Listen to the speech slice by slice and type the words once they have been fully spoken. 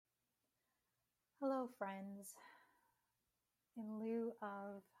Hello, friends. In lieu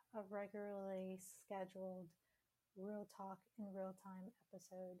of a regularly scheduled Real Talk in Real Time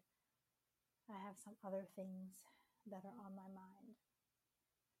episode, I have some other things that are on my mind.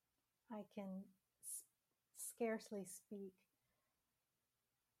 I can scarcely speak.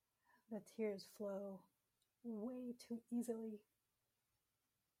 The tears flow way too easily.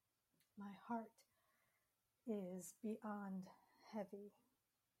 My heart is beyond heavy.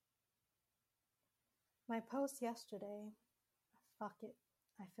 My post yesterday, fuck it,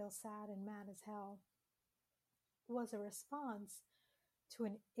 I feel sad and mad as hell, was a response to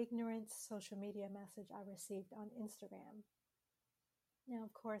an ignorant social media message I received on Instagram. Now,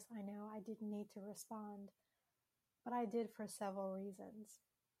 of course, I know I didn't need to respond, but I did for several reasons.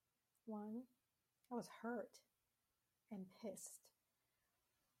 One, I was hurt and pissed.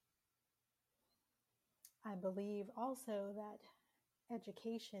 I believe also that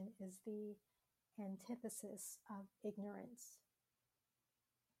education is the antithesis of ignorance.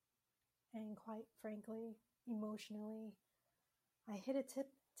 And quite frankly, emotionally, I hit a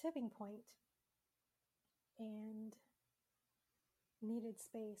tipping point and needed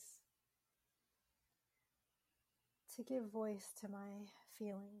space to give voice to my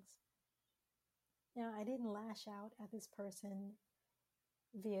feelings. Now, I didn't lash out at this person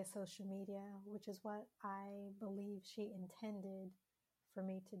via social media, which is what I believe she intended for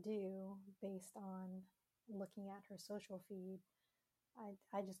me to do based on looking at her social feed.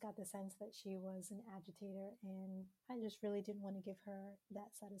 I just got the sense that she was an agitator, and I just really didn't want to give her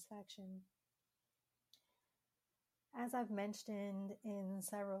that satisfaction. As I've mentioned in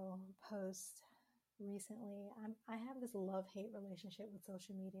several posts recently, I have this love-hate relationship with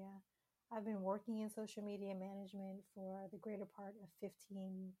social media. I've been working in social media management for the greater part of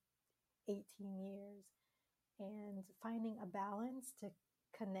 15, 18 years, and finding a balance to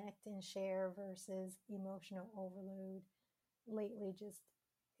connect and share versus emotional overload lately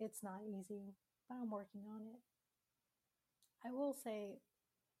it's not easy, but I'm working on it. I will say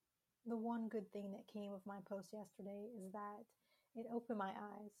the one good thing that came of my post yesterday is that it opened my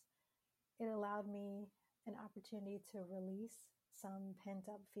eyes. It allowed me an opportunity to release some pent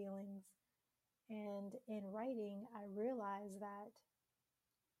up feelings. And in writing, I realized that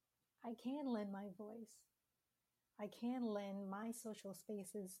I can lend my voice. I can lend my social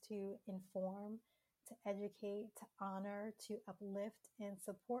spaces to inform, to educate, to honor, to uplift, and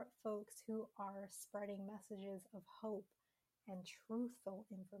support folks who are spreading messages of hope and truthful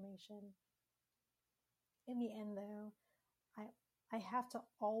information. In the end, though, I have to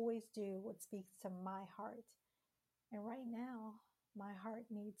always do what speaks to my heart. And right now, my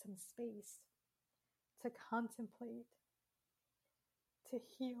heart needs some space to contemplate, to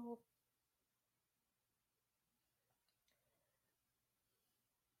heal.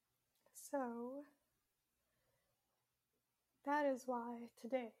 So that is why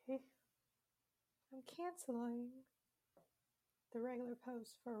today I'm canceling the regular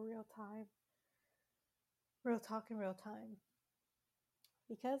post for real talk in real time,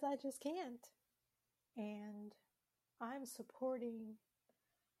 because I just can't. And I'm supporting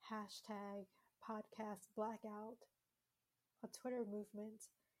hashtag podcast blackout, a Twitter movement,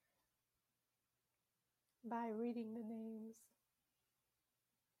 by reading the names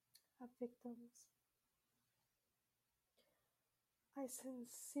of victims. I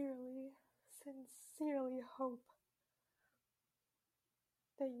sincerely hope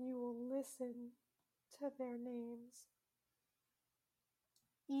that you will listen to their names,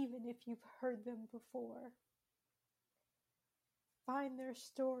 even if you've heard them before. Find their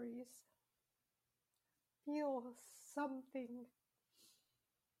stories. Feel something.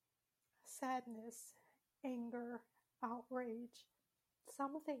 Sadness, anger, outrage.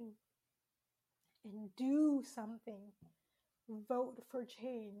 Something. And do something. Vote for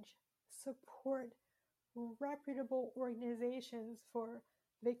change. Support reputable organizations for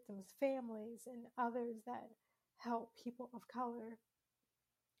victims' families and others that help people of color.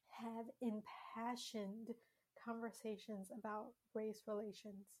 Have impassioned conversations about race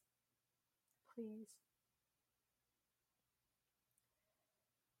relations. Please.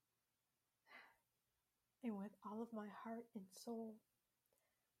 And with all of my heart and soul,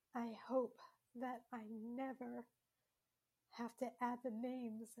 I hope that I never have to add the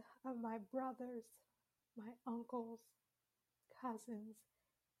names of my brothers, my uncles, cousins,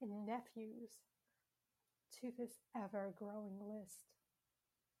 and nephews to this ever-growing list.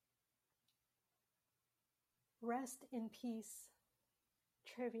 Rest in peace,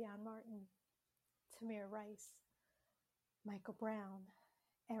 Trayvon Martin, Tamir Rice, Michael Brown,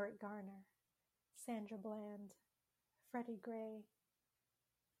 Eric Garner, Sandra Bland, Freddie Gray,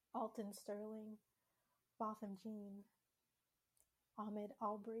 Alton Sterling, Botham Jean, Ahmaud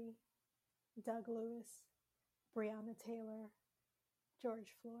Arbery, Doug Lewis, Breonna Taylor,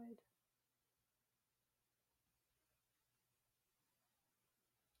 George Floyd.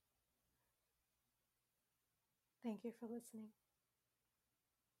 Thank you for listening.